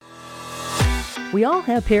We all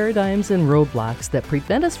have paradigms and roadblocks that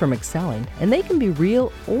prevent us from excelling, and they can be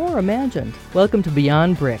real or imagined. Welcome to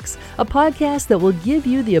Beyond Bricks, a podcast that will give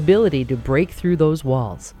you the ability to break through those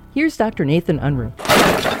walls. Here's Dr. Nathan Unruh.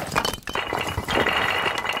 I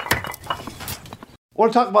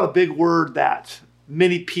want to talk about a big word that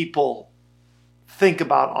many people think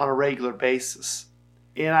about on a regular basis.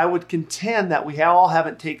 And I would contend that we all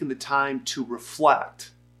haven't taken the time to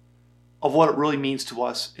reflect of what it really means to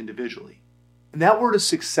us individually. And that word is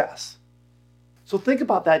success. So think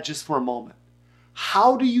about that just for a moment.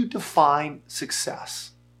 How do you define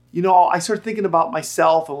success? You know, I started thinking about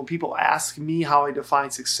myself, and when people ask me how I define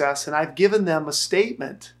success, and I've given them a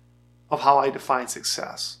statement of how I define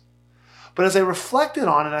success. But as I reflected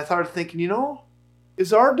on it, I started thinking,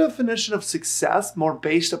 is our definition of success more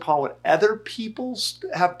based upon what other people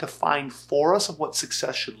have defined for us of what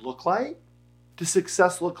success should look like? Does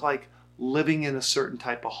success look like living in a certain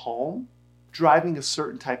type of home? Driving a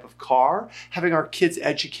certain type of car, having our kids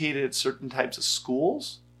educated at certain types of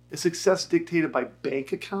schools? Is success dictated by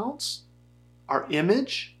bank accounts? Our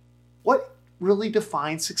image? What really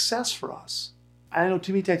defines success for us? I know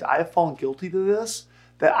too many times I have fallen guilty to this,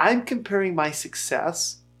 that I'm comparing my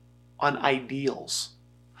success on ideals.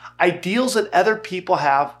 Ideals that other people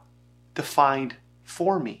have defined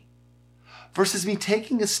for me. Versus me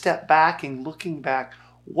taking a step back and looking back,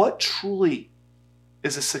 what truly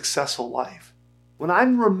is a successful life? When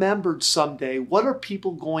I'm remembered someday, what are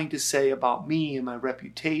people going to say about me and my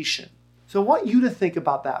reputation? So I want you to think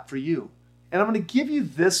about that for you. And I'm going to give you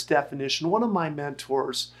this definition. One of my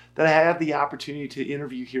mentors that I had the opportunity to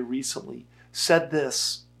interview here recently said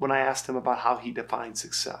this when I asked him about how he defined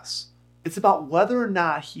success. It's about whether or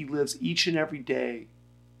not he lives each and every day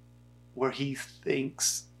where he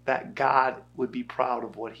thinks that God would be proud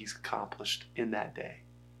of what he's accomplished in that day.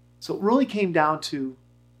 So it really came down to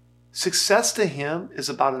success to him is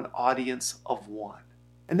about an audience of one.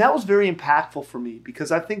 And that was very impactful for me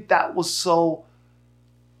because I think that was so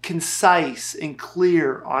concise and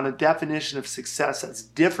clear on a definition of success that's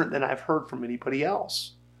different than I've heard from anybody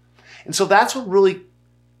else. And so that's what really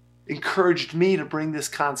encouraged me to bring this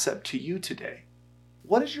concept to you today.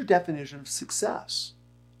 What is your definition of success?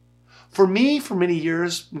 For me, for many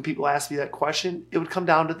years, when people ask me that question, it would come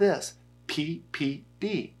down to this: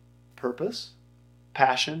 PPD. Purpose,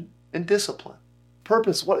 passion, and discipline.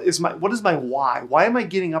 Purpose, what is my why? Why am I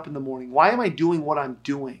getting up in the morning? Why am I doing what I'm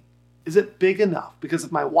doing? Is it big enough? Because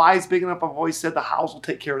if my why is big enough, I've always said the hows will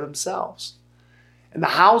take care of themselves. And the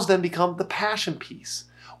hows then become the passion piece.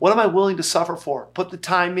 What am I willing to suffer for? Put the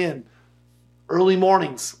time in. Early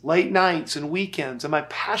mornings, late nights, and weekends. Am I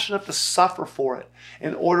passionate enough to suffer for it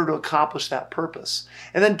in order to accomplish that purpose?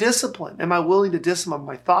 And then discipline. Am I willing to discipline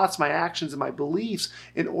my thoughts, my actions, and my beliefs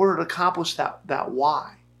in order to accomplish that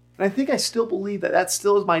why? And I think I still believe that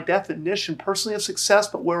still is my definition personally of success,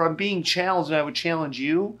 but where I'm being challenged, and I would challenge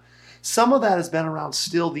you, some of that has been around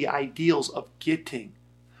still the ideals of getting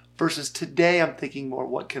versus today I'm thinking more,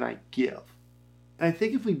 what can I give? And I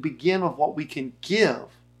think if we begin with what we can give,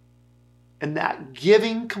 and that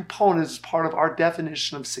giving component is part of our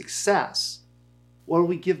definition of success. What do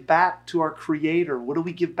we give back to our Creator? What do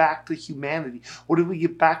we give back to humanity? What do we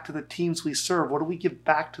give back to the teams we serve? What do we give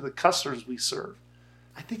back to the customers we serve?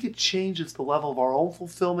 I think it changes the level of our own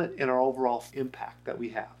fulfillment and our overall impact that we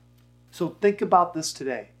have. So think about this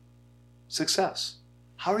today. Success.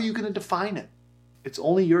 How are you going to define it? It's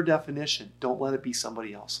only your definition. Don't let it be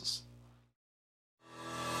somebody else's.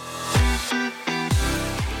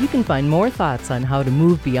 You can find more thoughts on how to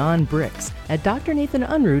move beyond bricks at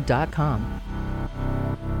drnathanunruh.com.